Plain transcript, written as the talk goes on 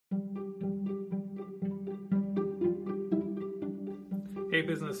Hey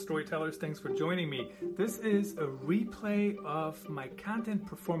business storytellers, thanks for joining me. This is a replay of my content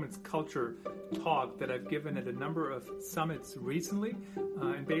performance culture talk that I've given at a number of summits recently.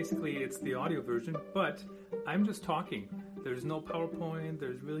 And basically it's the audio version, but I'm just talking. There's no PowerPoint,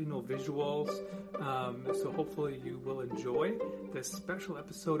 there's really no visuals. So hopefully you will enjoy this special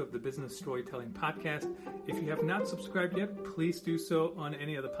episode of the Business Storytelling Podcast. If you have not subscribed yet, please do so on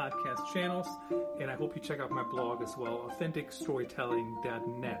any of the podcast channels. And I hope you check out my blog as well,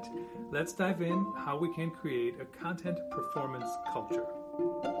 authenticstorytelling.net. Let's dive in how we can create a content performance culture.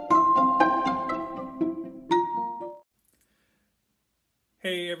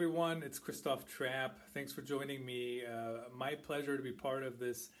 Hey everyone, it's Christoph Trapp. Thanks for joining me. My pleasure to be part of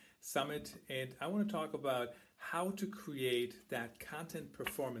this summit, and I want to talk about how to create that content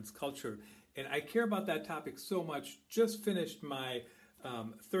performance culture. And I care about that topic so much. Just finished my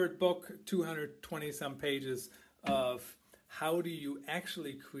third book, 220 some pages of how do you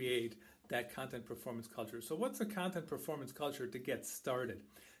actually create that content performance culture. So what's a content performance culture to get started?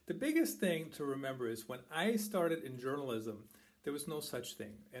 The biggest thing to remember is when I started in journalism, there was no such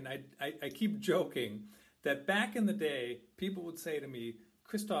thing. And I keep joking that back in the day, people would say to me,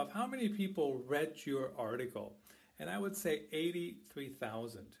 Christoph, how many people read your article? And I would say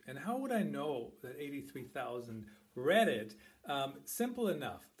 83,000. And how would I know that 83,000 read it? Simple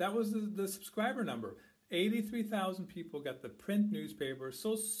enough. That was the subscriber number. 83,000 people got the print newspaper,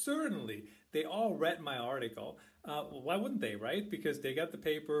 so certainly they all read my article. Why wouldn't they, right? Because they got the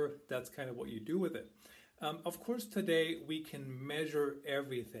paper, that's kind of what you do with it. Of course, today we can measure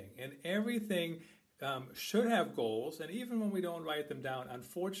everything, and everything should have goals, and even when we don't write them down,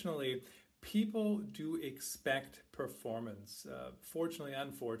 unfortunately, people do expect performance. Fortunately,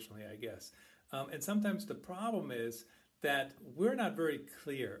 unfortunately, I guess. And sometimes the problem is that we're not very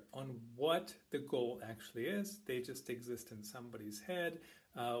clear on what the goal actually is. They just exist in somebody's head.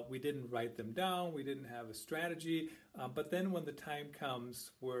 We didn't write them down. We didn't have a strategy. But then when the time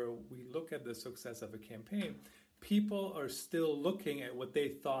comes where we look at the success of a campaign, people are still looking at what they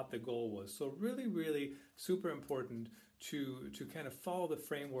thought the goal was. So really, really super important to kind of follow the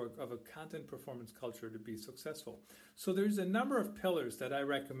framework of a content performance culture to be successful. So there's a number of pillars that I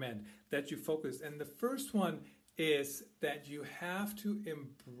recommend that you focus. And the first one is that you have to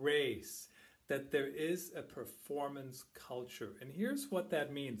embrace that there is a performance culture. And here's what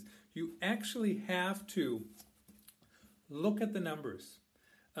that means. You actually have to look at the numbers.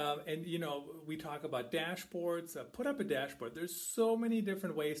 And, we talk about dashboards. Put up a dashboard. There's so many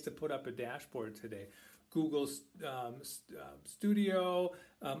different ways to put up a dashboard today. Google Studio,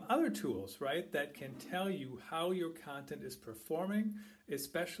 other tools, right, that can tell you how your content is performing,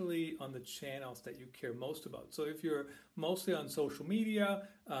 especially on the channels that you care most about. So if you're mostly on social media,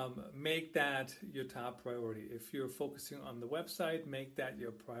 make that your top priority. If you're focusing on the website, make that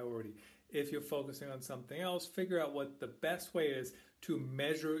your priority. If you're focusing on something else, figure out what the best way is to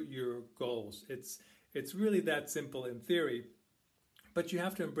measure your goals. It's really that simple in theory, but you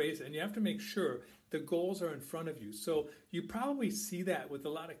have to embrace it, and you have to make sure the goals are in front of you. So you probably see that with a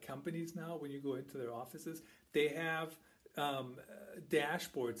lot of companies now when you go into their offices. They have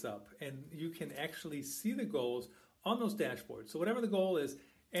dashboards up, and you can actually see the goals on those dashboards. So whatever the goal is,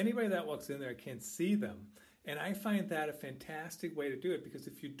 anybody that walks in there can see them. And I find that a fantastic way to do it, because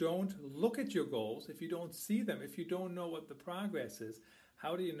if you don't look at your goals, if you don't see them, if you don't know what the progress is,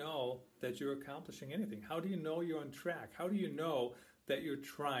 how do you know that you're accomplishing anything? How do you know you're on track? How do you know that you're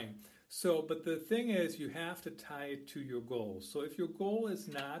trying? So, but the thing is, you have to tie it to your goals. So if your goal is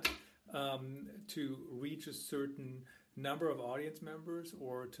not to reach a certain number of audience members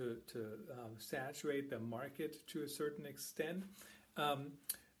or to saturate the market to a certain extent,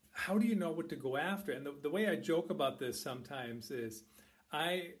 how do you know what to go after? And the way I joke about this sometimes is,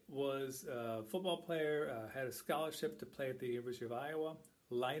 I was a football player, had a scholarship to play at the University of Iowa,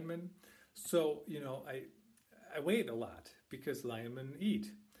 lineman. So, I weighed a lot because linemen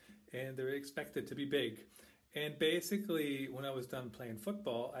eat and they're expected to be big. And basically, when I was done playing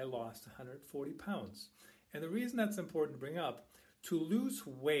football, I lost 140 pounds. And the reason that's important to bring up, to lose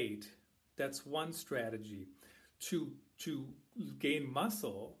weight, that's one strategy. To gain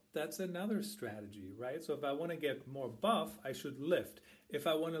muscle, that's another strategy, right? So if I want to get more buff, I should lift. If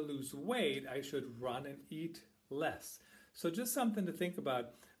I want to lose weight, I should run and eat less. So just something to think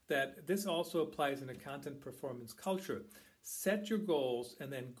about, that this also applies in a content performance culture. Set your goals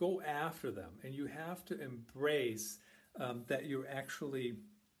and then go after them. And you have to embrace that you're actually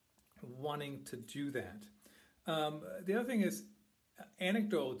wanting to do that. The other thing is,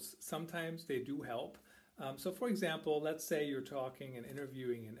 anecdotes, sometimes they do help. So, for example, let's say you're talking and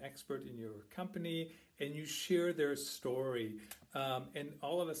interviewing an expert in your company and you share their story, and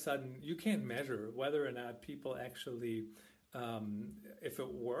all of a sudden you can't measure whether or not people actually, if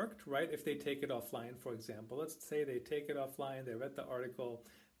it worked, right? If they take it offline, for example, let's say they take it offline, they read the article,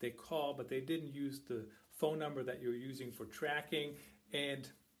 they call, but they didn't use the phone number that you're using for tracking,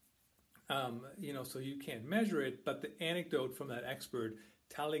 and so you can't measure it, but the anecdote from that expert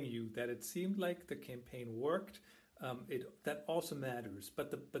telling you that it seemed like the campaign worked, that also matters.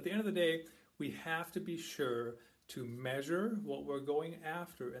 But the end of the day, we have to be sure to measure what we're going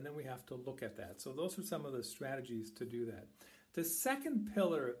after, and then we have to look at that. So those are some of the strategies to do that. The second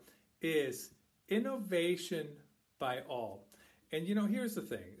pillar is innovation by all. And here's the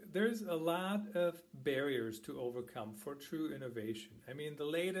thing. There's a lot of barriers to overcome for true innovation. I mean, the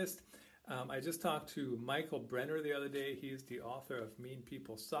latest, I just talked to Michael Brenner the other day. He's the author of Mean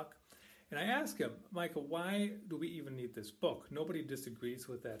People Suck. And I asked him, Michael, why do we even need this book? Nobody disagrees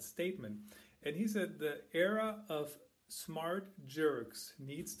with that statement. And he said the era of smart jerks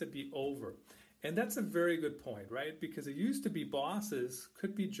needs to be over. And that's a very good point, right? Because it used to be bosses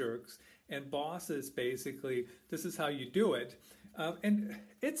could be jerks, and bosses basically, this is how you do it. And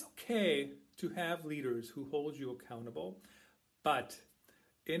it's okay to have leaders who hold you accountable, but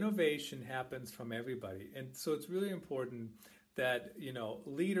innovation happens from everybody. And so it's really important that,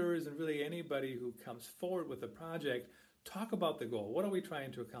 leaders and really anybody who comes forward with a project talk about the goal. What are we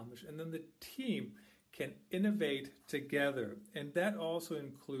trying to accomplish? And then the team can innovate together. And that also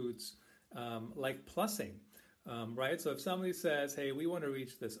includes like plussing, right? So if somebody says, hey, we want to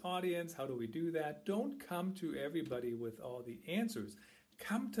reach this audience, how do we do that? Don't come to everybody with all the answers.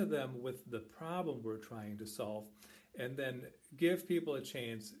 Come to them with the problem we're trying to solve, and then give people a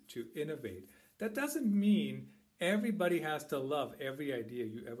chance to innovate. That doesn't mean everybody has to love every idea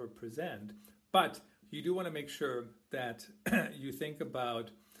you ever present, but you do want to make sure that you think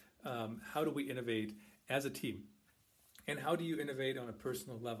about how do we innovate as a team, and how do you innovate on a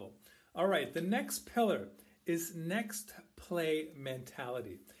personal level. All right, the next pillar is next play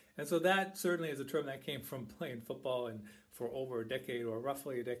mentality. And so that certainly is a term that came from playing football and for over a decade, or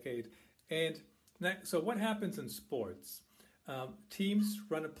roughly a decade. And so what happens in sports? Teams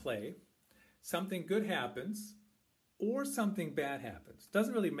run a play, something good happens, or something bad happens.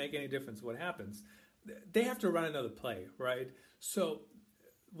 Doesn't really make any difference what happens. They have to run another play, right? So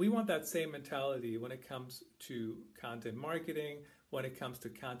we want that same mentality when it comes to content marketing, when it comes to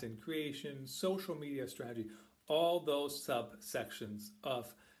content creation, social media strategy, all those subsections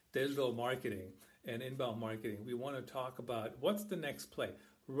of digital marketing and inbound marketing. We want to talk about what's the next play.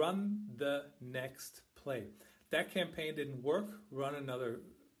 Run the next play. That campaign didn't work, run another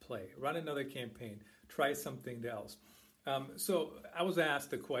play, run another campaign, try something else. So I was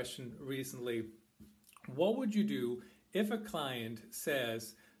asked a question recently, what would you do if a client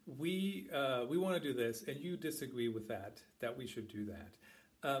says, we want to do this, and you disagree with that we should do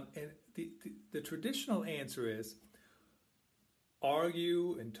that? And the traditional answer is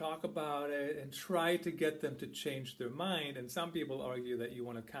argue and talk about it and try to get them to change their mind. And some people argue that you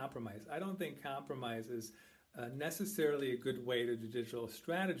want to compromise. I don't think compromise is necessarily a good way to do digital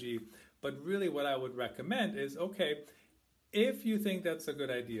strategy, but really what I would recommend is, okay, if you think that's a good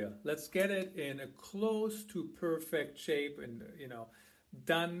idea, let's get it in a close to perfect shape, and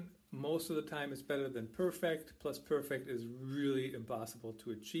done most of the time is better than perfect, plus perfect is really impossible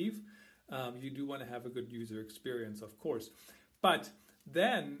to achieve. You do want to have a good user experience, of course. But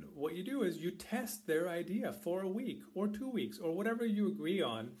then what you do is you test their idea for a week or 2 weeks or whatever you agree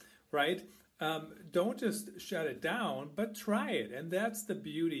on, right? Don't just shut it down, but try it. And that's the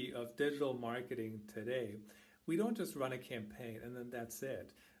beauty of digital marketing today. We don't just run a campaign and then that's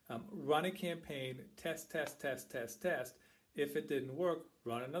it. Run a campaign, test. If it didn't work,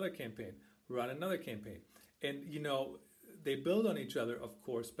 run another campaign, And, they build on each other, of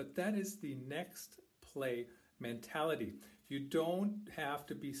course, but that is the next play mentality. You don't have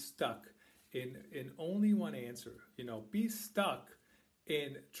to be stuck in only one answer. Be stuck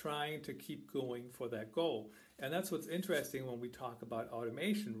in trying to keep going for that goal. And that's what's interesting when we talk about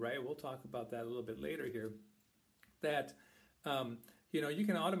automation, right? We'll talk about that a little bit later here. That, you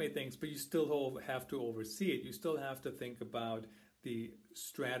can automate things, but you still have to oversee it. You still have to think about the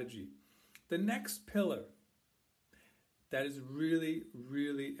strategy. The next pillar that is really,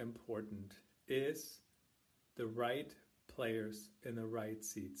 really important is the right players in the right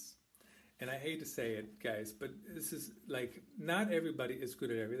seats. And I hate to say it, guys, but this is like, not everybody is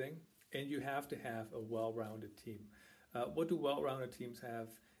good at everything, and you have to have a well-rounded team. What do well-rounded teams have?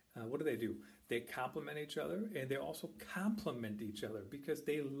 what do? They complement each other, and they also complement each other because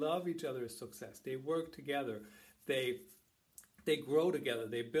they love each other's success. They work together. They grow together.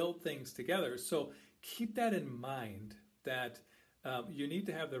 They build things together. So keep that in mind that you need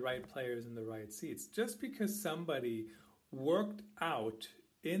to have the right players in the right seats. Just because somebody worked out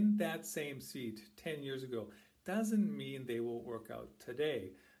in that same seat 10 years ago doesn't mean they will work out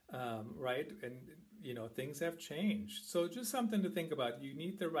today, right? And things have changed. So just something to think about. You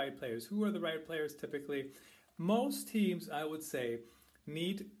need the right players. Who are the right players typically? Most teams, I would say,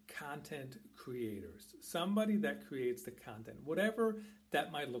 need content creators. Somebody that creates the content, whatever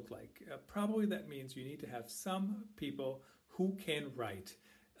that might look like. Probably that means you need to have some people who can write.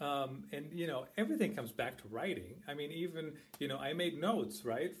 And everything comes back to writing. I mean, even I made notes,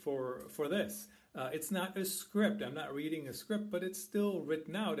 right, for this. It's not a script. I'm not reading a script, but it's still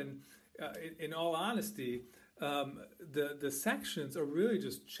written out. And in all honesty, the sections are really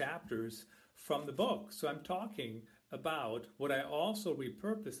just chapters from the book. So I'm talking about what I also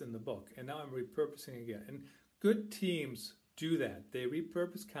repurpose in the book, and now I'm repurposing again. And good teams do that. They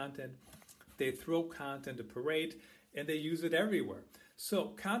repurpose content, they throw content to parade, and they use it everywhere.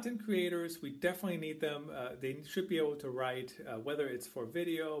 So content creators, we definitely need them. They should be able to write, whether it's for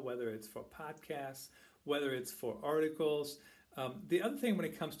video, whether it's for podcasts, whether it's for articles. The other thing when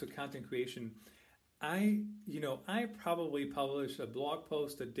it comes to content creation, I probably publish a blog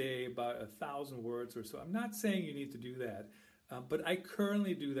post a day, about 1,000 words or so. I'm not saying you need to do that, but I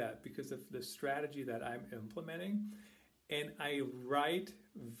currently do that because of the strategy that I'm implementing, and I write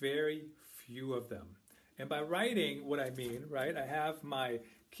very few of them. And by writing, what I mean, right, I have my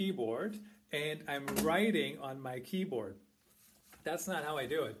keyboard and I'm writing on my keyboard. That's not how I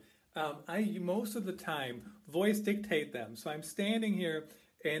do it. I most of the time voice dictate them. So I'm standing here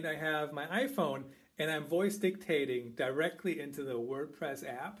and I have my iPhone and I'm voice dictating directly into the WordPress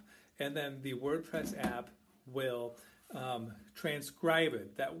app, and then the WordPress app will transcribe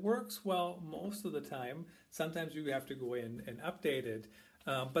it. That works well most of the time. Sometimes you have to go in and update it.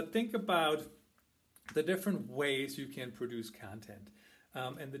 But think about the different ways you can produce content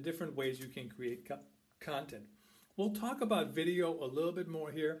and the different ways you can create content. We'll talk about video a little bit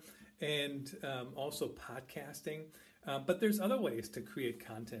more here, and also podcasting. But there's other ways to create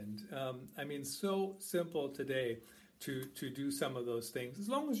content. So simple today to do some of those things. As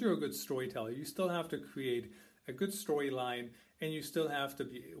long as you're a good storyteller, you still have to create a good storyline, and you still have to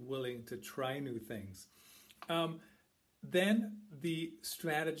be willing to try new things. Then the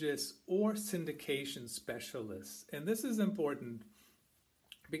strategists or syndication specialists. And this is important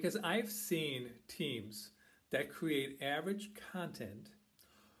because I've seen teams that create average content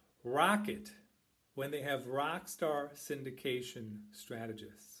rocket when they have rock star syndication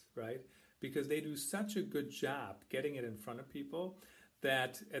strategists, right? Because they do such a good job getting it in front of people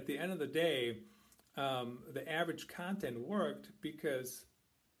that at the end of the day, the average content worked because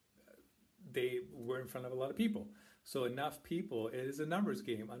they were in front of a lot of people. So enough people, it is a numbers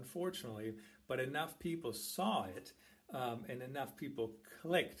game, unfortunately, but enough people saw it and enough people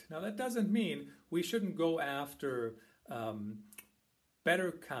clicked. Now, that doesn't mean we shouldn't go after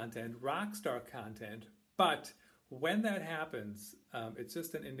better content, rock star content, but when that happens, it's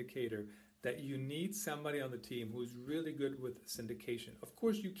just an indicator that you need somebody on the team who's really good with syndication. Of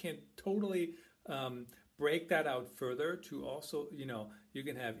course, you can't totally break that out further to also, you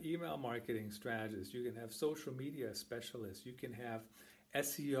can have email marketing strategists, you can have social media specialists, you can have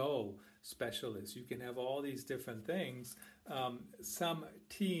SEO specialists, you can have all these different things. Some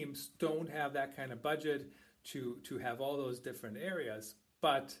teams don't have that kind of budget to have all those different areas,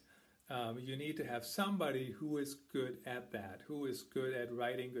 but you need to have somebody who is good at that, who is good at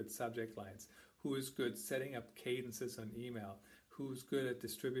writing good subject lines, who is good setting up cadences on email, who's good at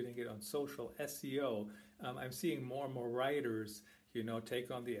distributing it on social, SEO. I'm seeing more and more writers,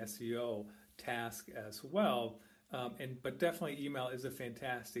 take on the SEO task as well. But definitely email is a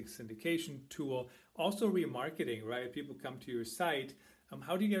fantastic syndication tool. Also remarketing, right? People come to your site.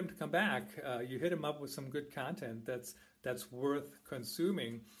 How do you get them to come back? You hit them up with some good content that's worth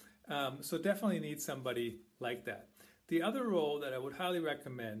consuming. So definitely need somebody like that. The other role that I would highly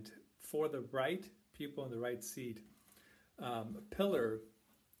recommend for the right people in the right seat, pillar,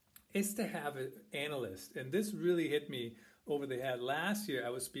 is to have an analyst. And this really hit me over the head. Last year, I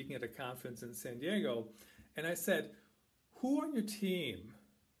was speaking at a conference in San Diego, and I said, who on your team,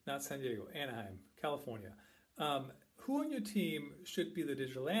 not San Diego, Anaheim, California, who on your team should be the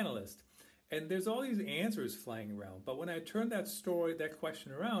digital analyst? And there's all these answers flying around. But when I turned that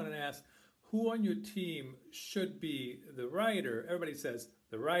question around and asked, who on your team should be the writer? Everybody says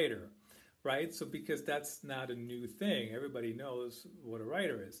the writer. right? So because that's not a new thing, everybody knows what a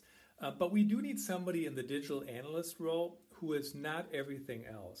writer is. But we do need somebody in the digital analyst role who is not everything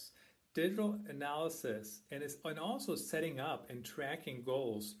else. Digital analysis and also setting up and tracking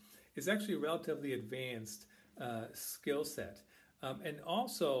goals is actually a relatively advanced skill set. And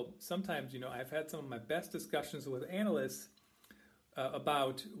also, sometimes, I've had some of my best discussions with analysts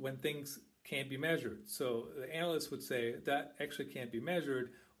about when things can't be measured. So the analyst would say, that actually can't be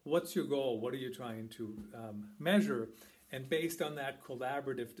measured. What's your goal? What are you trying to measure? And based on that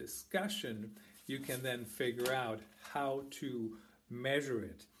collaborative discussion, you can then figure out how to measure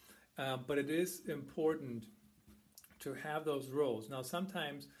it. But it is important to have those roles. Now,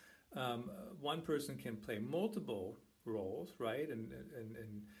 sometimes one person can play multiple roles, right, and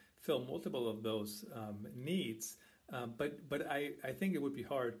fill multiple of those needs. But I think it would be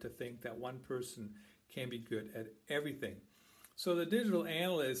hard to think that one person can be good at everything. So the digital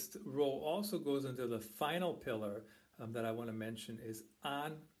analyst role also goes into the final pillar that I want to mention is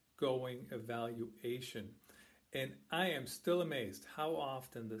ongoing evaluation. And I am still amazed how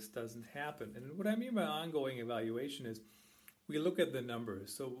often this doesn't happen. And what I mean by ongoing evaluation is we look at the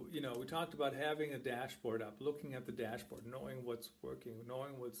numbers. So, we talked about having a dashboard up, looking at the dashboard, knowing what's working,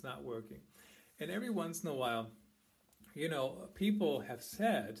 knowing what's not working. And every once in a while, people have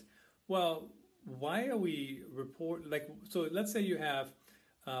said, well, why are we so let's say you have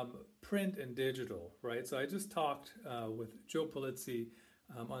print and digital, right? So I just talked with Joe Polizzi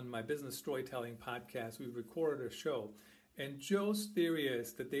on my business storytelling podcast. We recorded a show, and Joe's theory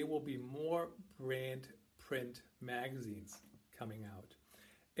is that there will be more brand print magazines coming out.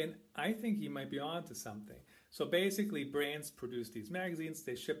 And I think he might be onto something. So basically, brands produce these magazines,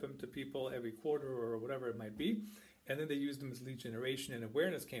 they ship them to people every quarter or whatever it might be, and then they use them as lead generation and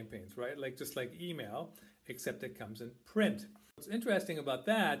awareness campaigns, right? Just like email, except it comes in print. What's interesting about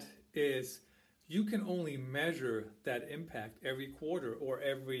that is you can only measure that impact every quarter or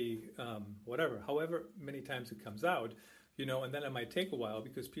every however many times it comes out, and then it might take a while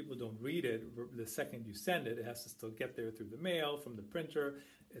because people don't read it the second you send it. It has to still get there through the mail, from the printer,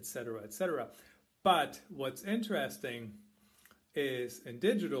 et cetera, et cetera. But what's interesting is in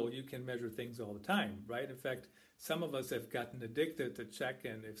digital, you can measure things all the time, right? In fact, some of us have gotten addicted to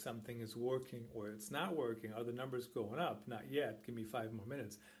checking if something is working or it's not working. Are the numbers going up? Not yet. Give me 5 more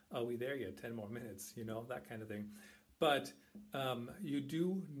minutes. Are we there yet? 10 more minutes, that kind of thing. But you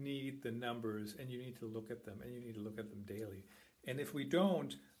do need the numbers, and you need to look at them, and you need to look at them daily. And if we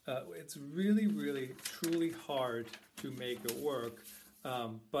don't, it's really, really, truly hard to make it work.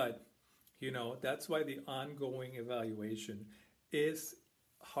 But that's why the ongoing evaluation is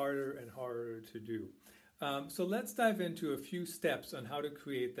harder and harder to do. So let's dive into a few steps on how to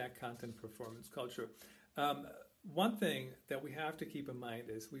create that content performance culture. One thing that we have to keep in mind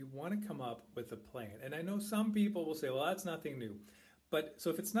is we want to come up with a plan. And I know some people will say, well, that's nothing new. But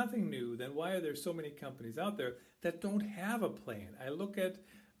so if it's nothing new, then why are there so many companies out there that don't have a plan? I look at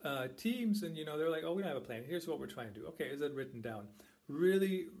teams and, they're like, oh, we don't have a plan. Here's what we're trying to do. Okay, is it written down?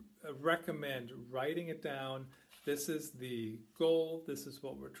 Really recommend writing it down. This is the goal. This is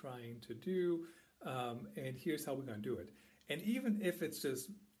what we're trying to do. And here's how we're going to do it. And even if it's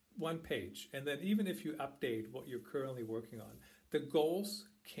just one page, and then even if you update what you're currently working on, the goals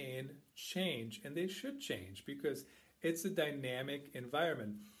can change, and they should change because it's a dynamic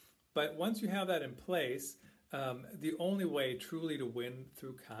environment. But once you have that in place, the only way truly to win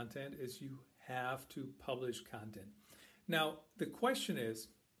through content is you have to publish content. Now, the question is,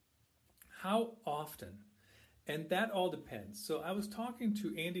 how often? And that all depends. So I was talking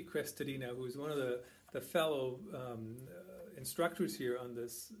to Andy Crestodina, who's one of the fellow instructors here on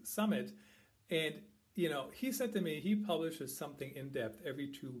this summit. And, he said to me he publishes something in depth every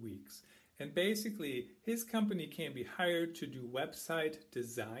 2 weeks. And basically, his company can be hired to do website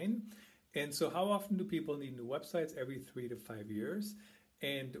design. And so how often do people need new websites? Every 3 to 5 years.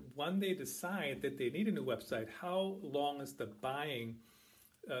 And when they decide that they need a new website, how long is the buying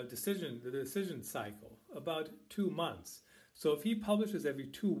the decision cycle? About 2 months. So if he publishes every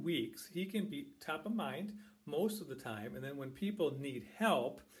 2 weeks, he can be top of mind most of the time. And then when people need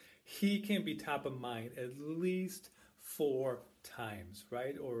help, he can be top of mind at least 4 times,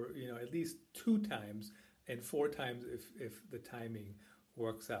 right? Or, at least 2 times and 4 times if the timing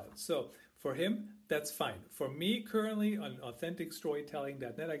works out. So for him, that's fine. For me currently on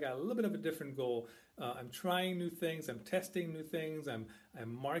AuthenticStorytelling.net, I got a little bit of a different goal. I'm trying new things. I'm testing new things. I'm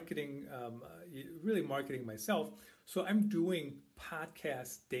marketing, really marketing myself. So I'm doing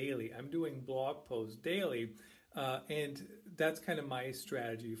podcasts daily. I'm doing blog posts daily. And that's kind of my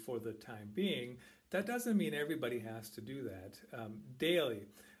strategy for the time being. That doesn't mean everybody has to do that daily.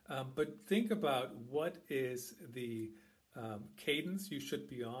 But think about what is the cadence you should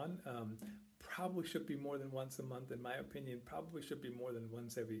be on. Probably should be more than once a month, in my opinion. Probably should be more than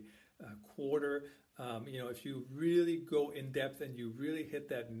once every quarter. If you really go in depth and you really hit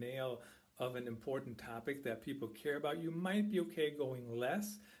that nail of an important topic that people care about, you might be okay going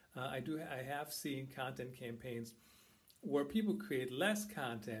less. I have seen content campaigns where people create less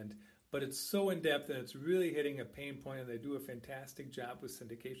content, but it's so in depth and it's really hitting a pain point, and they do a fantastic job with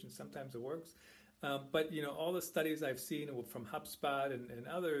syndication. Sometimes it works, but all the studies I've seen from HubSpot and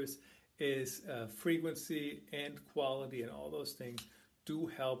others is frequency and quality, and all those things do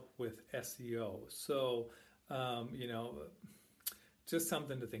help with SEO. So just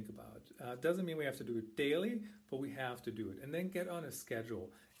something to think about. Doesn't mean we have to do it daily, but we have to do it, and then get on a schedule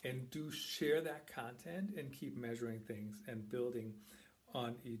and do share that content and keep measuring things and building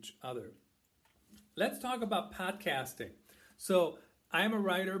on each other. Let's talk about podcasting. So I'm a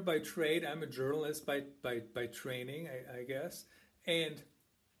writer by trade. I'm a journalist by training, I guess. And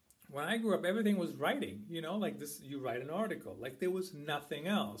when I grew up, everything was writing, like this, you write an article, like there was nothing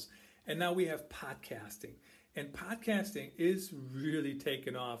else. And now we have podcasting. And podcasting is really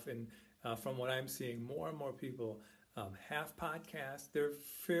taken off. And from what I'm seeing, more and more people have podcasts. They're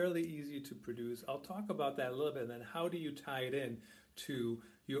fairly easy to produce. I'll talk about that a little bit. And then how do you tie it in to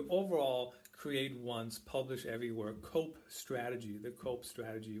your overall create once, publish everywhere COPE strategy, the COPE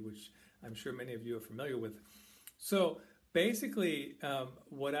strategy, which I'm sure many of you are familiar with. So basically,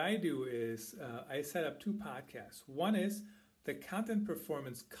 what I do is I set up two podcasts. One is the Content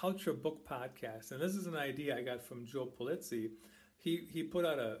Performance Culture Book Podcast. And this is an idea I got from Joe Pulizzi. He put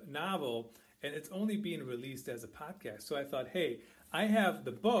out a novel, and it's only being released as a podcast. So I thought, hey, I have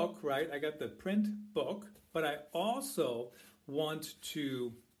the book, right? I got the print book, but I also want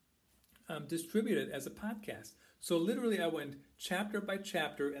to distribute it as a podcast. So literally I went chapter by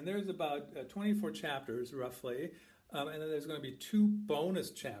chapter, and there's about 24 chapters roughly, and then there's going to be 2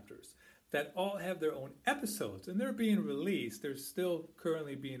 bonus chapters that all have their own episodes, and they're being released. They're still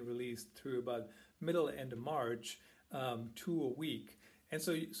currently being released through about middle to end of March, 2 a week. And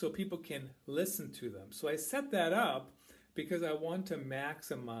so people can listen to them. So I set that up because I want to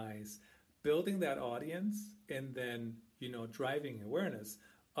maximize building that audience and then, driving awareness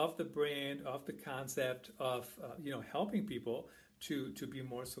of the brand, of the concept, of, helping people to be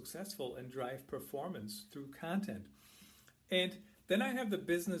more successful and drive performance through content. And then I have the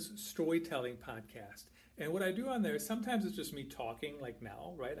Business Storytelling Podcast. And what I do on there, sometimes it's just me talking like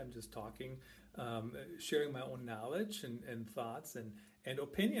now, right? I'm just talking, sharing my own knowledge and thoughts and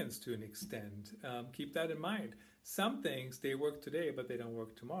opinions to an extent. Keep that in mind. Some things, they work today, but they don't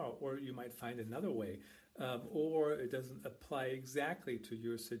work tomorrow. Or you might find another way. Or it doesn't apply exactly to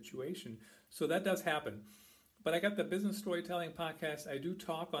your situation. So that does happen. But I got the Business Storytelling Podcast. I do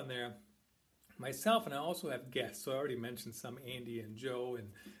talk on there myself, and I also have guests. So I already mentioned some, Andy and Joe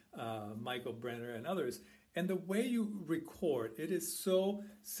and Michael Brenner and others. And the way you record, it is so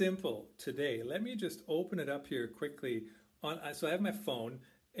simple today. Let me just open it up here quickly. So I have my phone,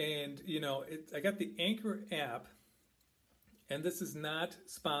 and I got the Anchor app, and this is not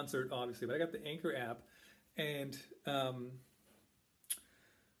sponsored, obviously, but I got the Anchor app, and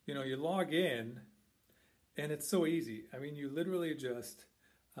you log in, and it's so easy. I mean, you literally just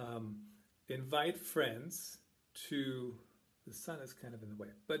invite friends to. The sun is kind of in the way,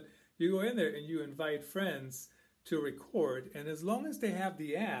 but you go in there and you invite friends to record, and as long as they have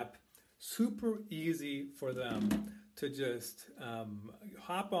the app, super easy for them to just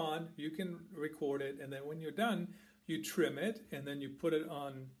hop on. You can record it, and then when you're done, you trim it, and then you put it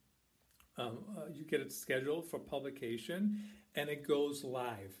on. You get it scheduled for publication, and it goes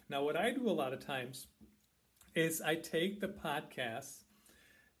live. Now, what I do a lot of times is I take the podcasts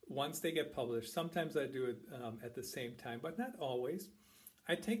once they get published. Sometimes I do it at the same time, but not always.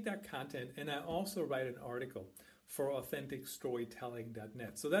 I take that content and I also write an article for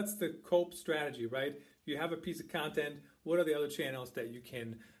AuthenticStorytelling.net. So that's the COPE strategy, right? You have a piece of content. What are the other channels that you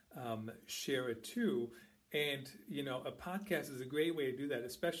can share it to? And, a podcast is a great way to do that,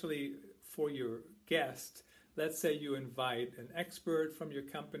 especially for your guest. Let's say you invite an expert from your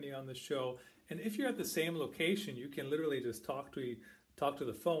company on the show. And if you're at the same location, you can literally just talk to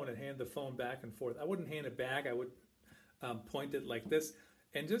the phone and hand the phone back and forth. I wouldn't hand it back. I would point it like this.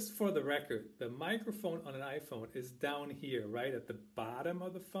 And just for the record, the microphone on an iPhone is down here, right at the bottom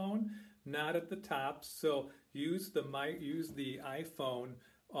of the phone, not at the top. So use the iPhone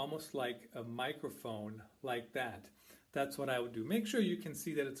almost like a microphone, like that. That's what I would do. Make sure you can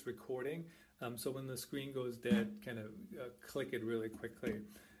see that it's recording. So when the screen goes dead, kind of click it really quickly.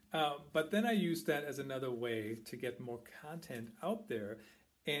 But then I use that as another way to get more content out there.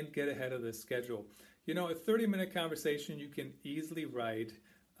 and get ahead of the schedule. You know, a 30-minute conversation, you can easily write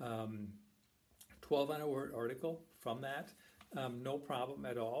 1,200-word article from that. No problem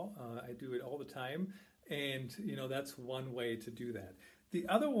at all. I do it all the time. And, you know, that's one way to do that. The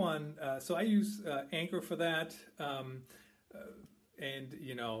other one, so I use Anchor for that. And,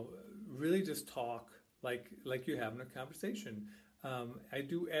 you know, really just talk like you're having a conversation. I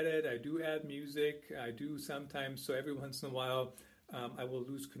do edit, I do add music, I do sometimes, so every once in a while, I will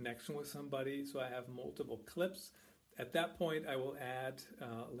lose connection with somebody, so I have multiple clips. At that point, I will add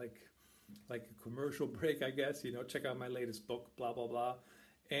like a commercial break, I guess, you know, check out my latest book, blah, blah, blah.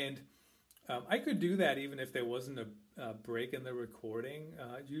 And I could do that even if there wasn't a break in the recording.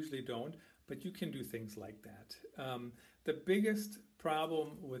 Usually don't, but you can do things like that. The biggest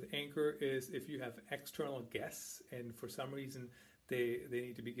problem with Anchor is if you have external guests and for some reason they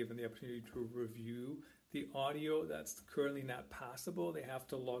need to be given the opportunity to review the audio. That's currently not possible. They have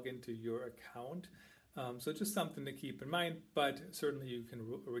to log into your account. So just something to keep in mind, but certainly you can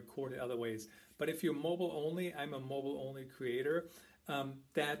record it other ways. But if you're mobile only, I'm a mobile only creator,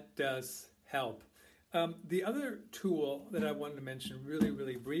 that does help. The other tool that I wanted to mention really,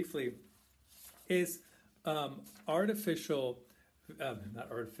 really briefly is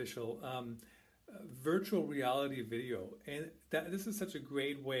virtual reality video. And this is such a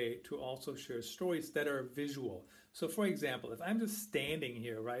great way to also share stories that are visual. So for example, if I'm just standing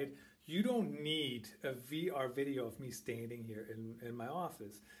here, right, you don't need a VR video of me standing here in my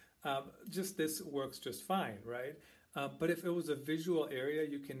office. Just this works just fine, right? But if it was a visual area,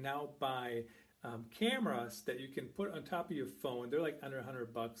 you can now buy cameras that you can put on top of your phone. They're like under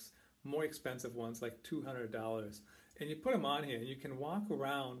 $100, more expensive ones like $200. And you put them on here and you can walk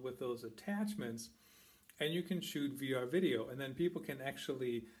around with those attachments and you can shoot VR video. And then people can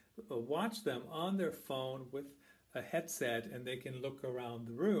actually watch them on their phone with a headset and they can look around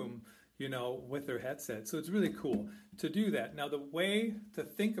the room, you know, with their headset. So it's really cool to do that. Now, the way to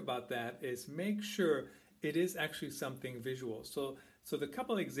think about that is make sure it is actually something visual. So the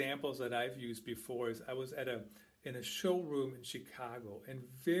couple examples that I've used before is I was in a showroom in Chicago and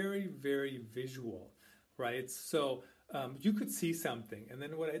very, very visual, right? So you could see something. And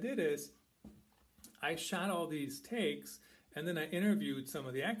then what I did is I shot all these takes and then I interviewed some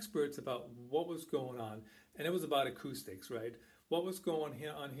of the experts about what was going on. And it was about acoustics, right? What was going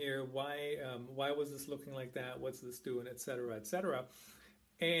on here? Why was this looking like that? What's this doing, et cetera, et cetera.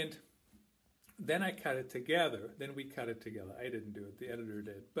 And then I cut it together. Then we cut it together. I didn't do it. The editor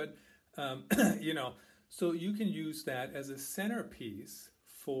did. But, you know, so you can use that as a centerpiece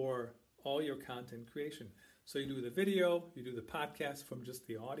for all your content creation. So you do the video, you do the podcast from just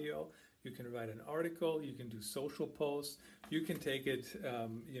the audio. You can write an article. You can do social posts. You can take it,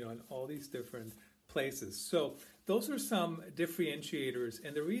 you know, in all these different places. So those are some differentiators.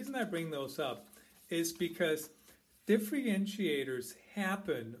 And the reason I bring those up is because differentiators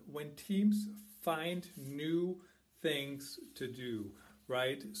happen when teams find new things to do,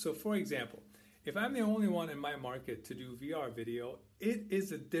 right? So for example, if I'm the only one in my market to do VR video, it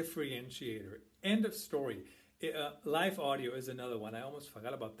is a differentiator. End of story. Live audio is another one. I almost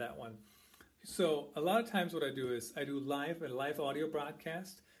forgot about that one. So a lot of times what I do is I do a live audio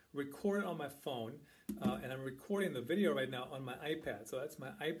broadcast, record it on my phone, and I'm recording the video right now on my iPad. So that's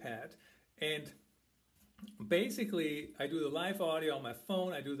my iPad. And basically, I do the live audio on my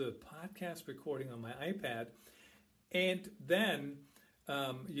phone, I do the podcast recording on my iPad, and then,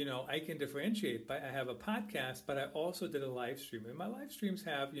 you know, I can differentiate. I have a podcast, but I also did a live stream. And my live streams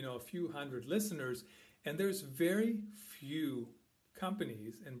have, you know, a few hundred listeners, and there's very few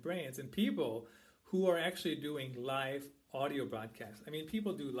companies and brands and people who are actually doing live audio broadcasts. I mean,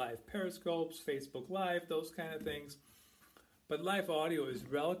 people do live Periscopes, Facebook Live, those kind of things. But live audio is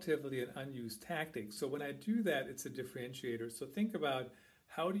relatively an unused tactic. So when I do that, it's a differentiator. So think about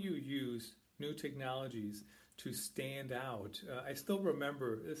how do you use new technologies to stand out. I still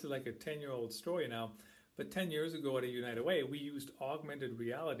remember, this is like a 10-year-old story now, but 10 years ago at a United Way, we used augmented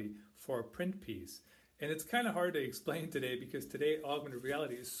reality for a print piece. And it's kind of hard to explain today because today augmented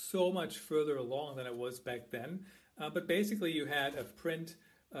reality is so much further along than it was back then. But basically you had a print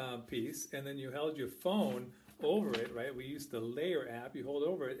piece and then you held your phone over it, right? We used the Layer app, you hold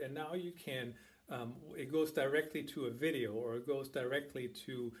over it, and now you can, it goes directly to a video or it goes directly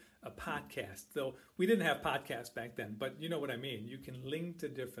to a podcast. Though we didn't have podcasts back then, but you know what I mean. You can link to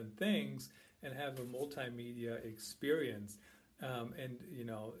different things and have a multimedia experience. And, you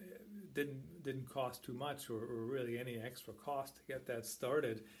know, didn't cost too much or really any extra cost to get that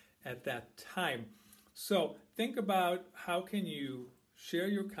started at that time. So think about how can you share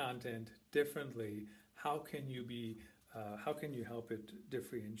your content differently. How can you be How can you help it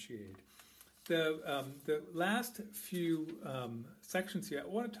differentiate? The last few sections here, I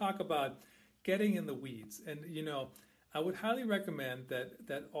want to talk about getting in the weeds. And, I would highly recommend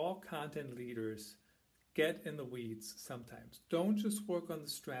that all content leaders get in the weeds sometimes. Don't just work on the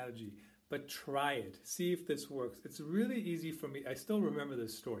strategy, but try it. See if this works. It's really easy for me. I still remember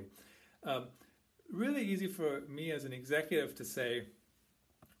this story. Really easy for me as an executive to say,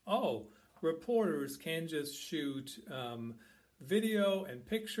 oh, reporters can just shoot video and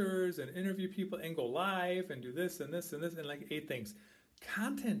pictures and interview people and go live and do this and this and this and like 8 things.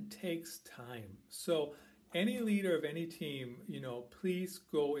 Content takes time. So any leader of any team, please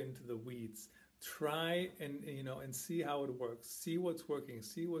go into the weeds. Try and see how it works. See what's working.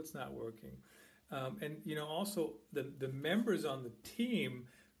 See what's not working. And also the members on the team,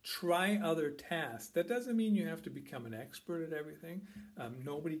 try other tasks. That doesn't mean you have to become an expert at everything.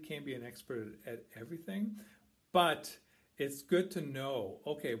 Nobody can be an expert at everything. But it's good to know,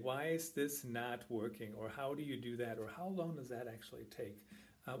 okay, why is this not working? Or how do you do that? Or how long does that actually take?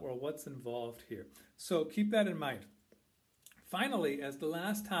 Or what's involved here? So keep that in mind. Finally, as the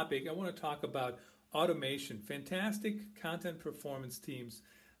last topic, I want to talk about automation. Fantastic content performance teams,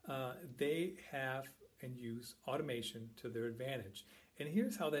 they have and use automation to their advantage. And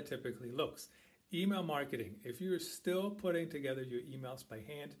here's how that typically looks. Email marketing. If you're still putting together your emails by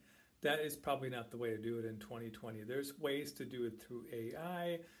hand, that is probably not the way to do it in 2020. There's ways to do it through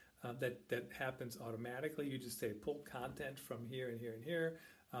AI that happens automatically. You just say pull content from here and here and here.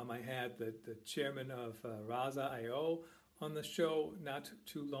 I had the chairman of Raza.io on the show not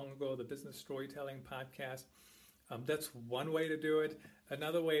too long ago, the Business Storytelling Podcast. That's one way to do it.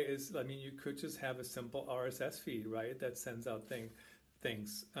 Another way is, you could just have a simple RSS feed, right, that sends out things.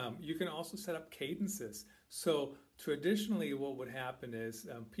 You can also set up cadences. So traditionally what would happen is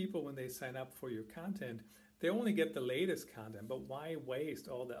people, when they sign up for your content, they only get the latest content, but why waste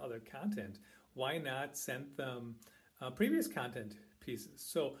all the other content? Why not send them previous content pieces?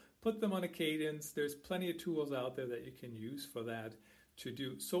 So put them on a cadence. There's plenty of tools out there that you can use for that. To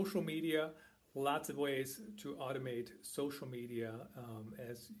do social media, lots of ways to automate social media,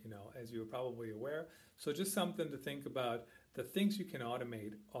 as you're probably aware. So just something to think about. The things you can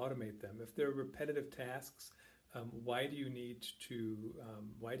automate them. If they're repetitive tasks, why do you need to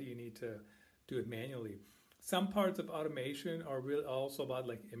do it manually? Some parts of automation are really also about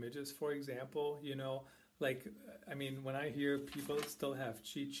like images, for example. When I hear people still have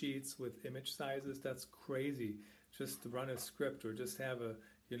cheat sheets with image sizes, that's crazy. Just to run a script or just have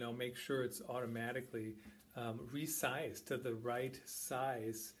make sure it's automatically resized to the right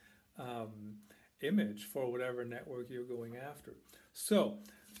size image for whatever network you're going after. So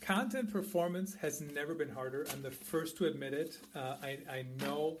content performance has never been harder. I'm the first to admit it. I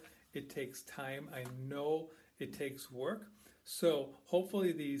know it takes time. I know it takes work. So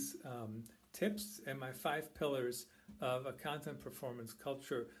hopefully these tips and my 5 pillars of a content performance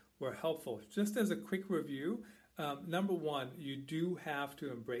culture were helpful. Just as a quick review, number 1, you do have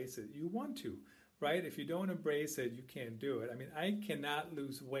to embrace it. You want to, right? If you don't embrace it, you can't do it. I cannot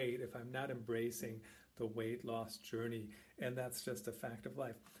lose weight if I'm not embracing the weight loss journey, and that's just a fact of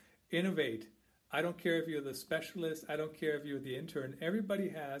life. Innovate. I don't care if you're the specialist. I don't care if you're the intern. Everybody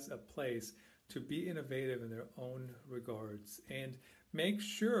has a place to be innovative in their own regards, and make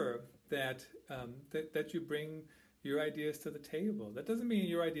sure that that you bring your ideas to the table. That doesn't mean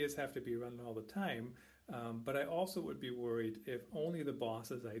your ideas have to be run all the time, but I also would be worried if only the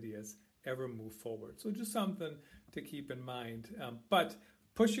boss's ideas ever move forward. So just something to keep in mind. But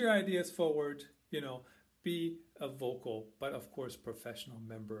push your ideas forward, be a vocal, but of course professional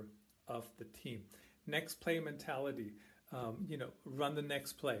member of the team. Next play mentality, run the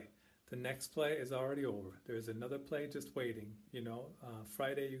next play. The next play is already over. There's another play just waiting.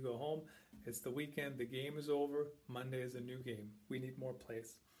 Friday you go home, it's the weekend, the game is over, Monday is a new game. We need more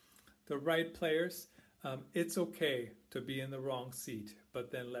plays. The right players, it's okay to be in the wrong seat,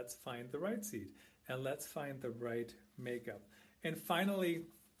 but then let's find the right seat and let's find the right makeup. And finally,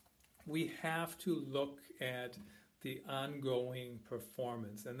 we have to look at the ongoing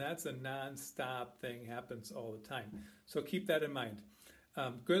performance, and that's a non-stop thing, happens all the time. So keep that in mind.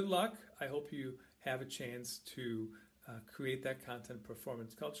 Good luck. I hope you have a chance to create that content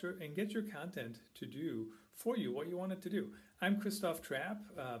performance culture and get your content to do for you what you want it to do. I'm Christoph Trapp.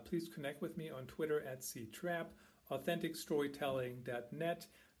 Please connect with me on Twitter @ctrapp, authenticstorytelling.net,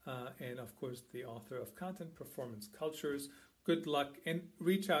 and of course the author of Content Performance Cultures. Good luck and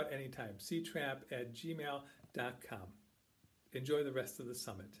reach out anytime. ctrapp@gmail.com. Enjoy the rest of the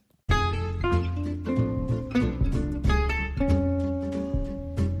summit.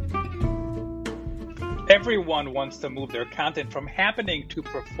 Hey Everyone wants to move their content from happening to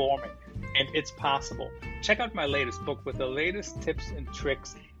performing, and it's possible. Check out my latest book with the latest tips and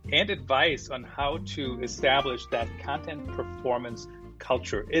tricks and advice on how to establish that content performance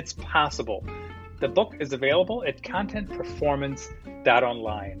culture. It's possible. The book is available at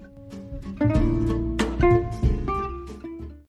contentperformance.online.